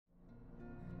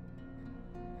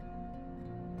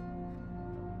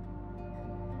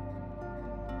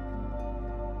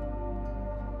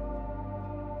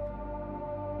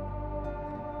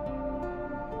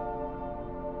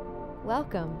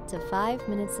Welcome to 5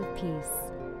 Minutes of Peace,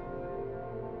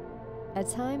 a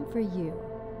time for you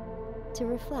to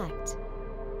reflect,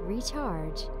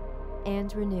 recharge,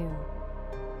 and renew.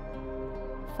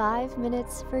 5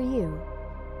 minutes for you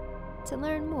to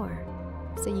learn more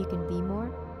so you can be more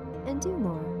and do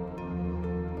more.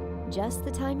 Just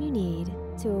the time you need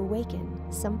to awaken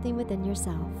something within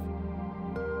yourself.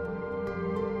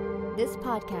 This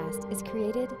podcast is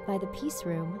created by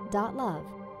thepeaceroom.love,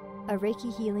 a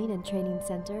Reiki healing and training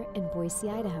center in Boise,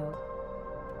 Idaho.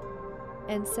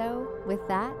 And so, with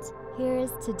that, here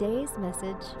is today's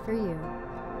message for you.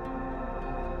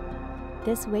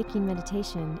 This waking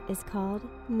meditation is called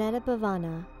Metta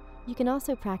Bhavana. You can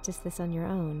also practice this on your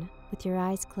own with your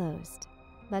eyes closed.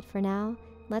 But for now,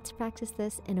 let's practice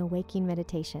this in a waking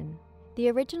meditation.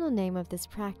 The original name of this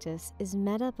practice is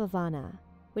Metta Bhavana,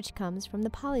 which comes from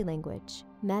the Pali language.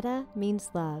 Metta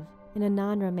means love in a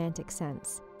non-romantic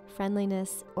sense,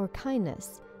 friendliness or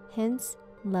kindness, hence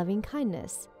loving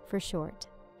kindness for short.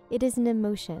 It is an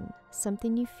emotion,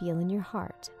 something you feel in your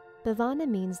heart. Bhavana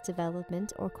means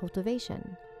development or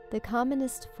cultivation. The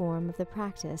commonest form of the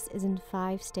practice is in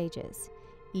 5 stages,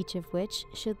 each of which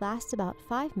should last about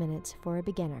 5 minutes for a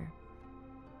beginner.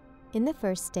 In the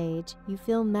first stage, you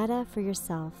feel metta for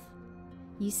yourself.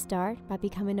 You start by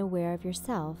becoming aware of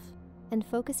yourself and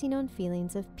focusing on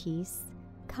feelings of peace,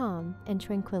 calm, and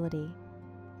tranquility.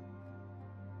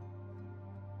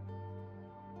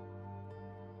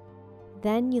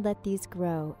 Then you let these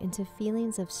grow into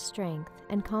feelings of strength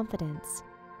and confidence,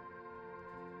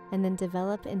 and then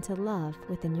develop into love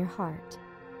within your heart.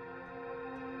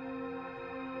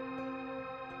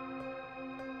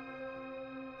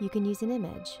 You can use an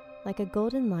image, like a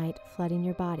golden light flooding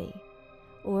your body,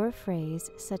 or a phrase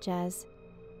such as,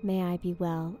 "May I be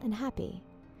well and happy,"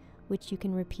 which you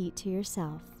can repeat to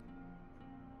yourself.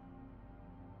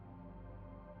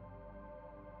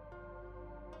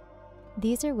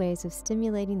 These are ways of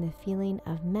stimulating the feeling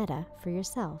of metta for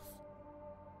yourself.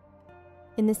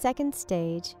 In the second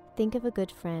stage, think of a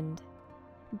good friend.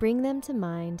 Bring them to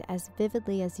mind as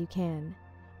vividly as you can,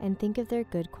 and think of their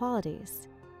good qualities.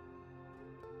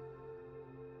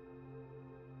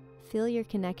 Feel your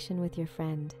connection with your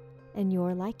friend and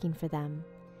your liking for them,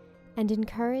 and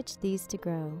encourage these to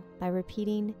grow by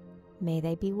repeating, "May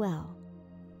they be well,"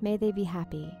 "May they be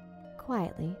happy,"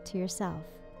 quietly to yourself.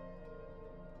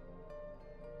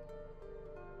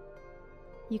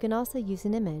 You can also use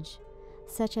an image,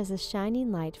 such as a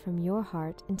shining light from your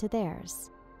heart into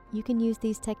theirs. You can use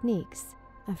these techniques,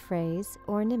 a phrase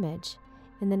or an image,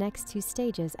 in the next 2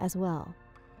 stages as well.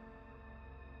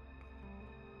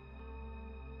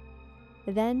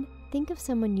 Then, think of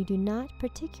someone you do not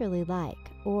particularly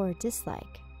like or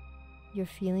dislike. Your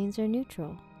feelings are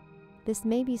neutral. This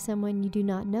may be someone you do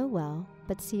not know well,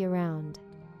 but see around.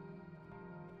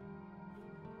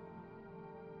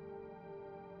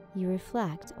 You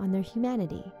reflect on their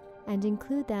humanity and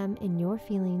include them in your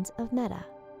feelings of metta.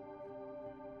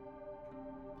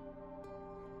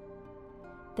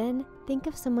 Then think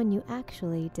of someone you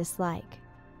actually dislike,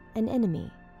 an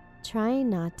enemy. Trying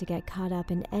not to get caught up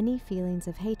in any feelings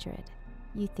of hatred,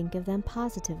 you think of them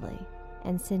positively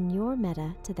and send your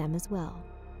metta to them as well.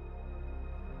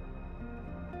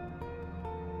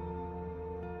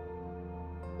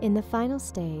 In the final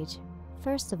stage,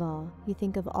 first of all, you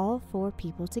think of all 4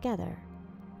 people together: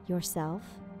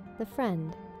 yourself, the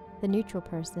friend, the neutral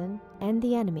person, and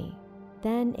the enemy.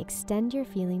 Then extend your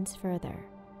feelings further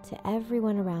to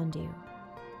everyone around you,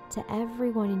 to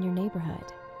everyone in your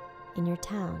neighborhood, in your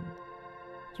town,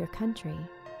 your country,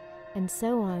 and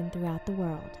so on throughout the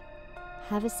world.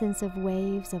 Have a sense of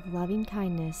waves of loving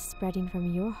kindness spreading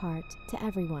from your heart to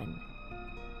everyone,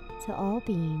 to all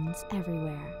beings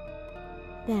everywhere.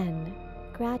 Then,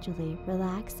 gradually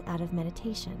relax out of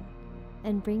meditation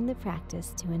and bring the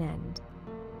practice to an end.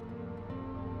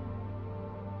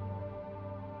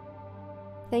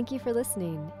 Thank you for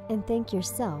listening, and thank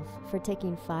yourself for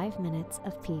taking 5 minutes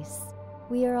of peace.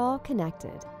 We are all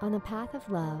connected on the path of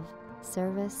love,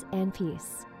 service, and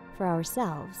peace for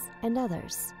ourselves and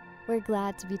others. We're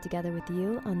glad to be together with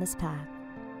you on this path.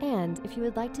 And if you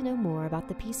would like to know more about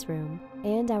the Peace Room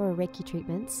and our Reiki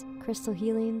treatments, crystal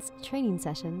healings, training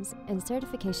sessions, and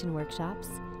certification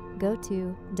workshops, go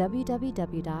to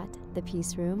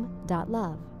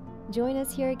www.thepeaceroom.love. Join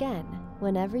us here again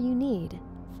whenever you need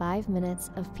 5 minutes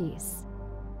of peace.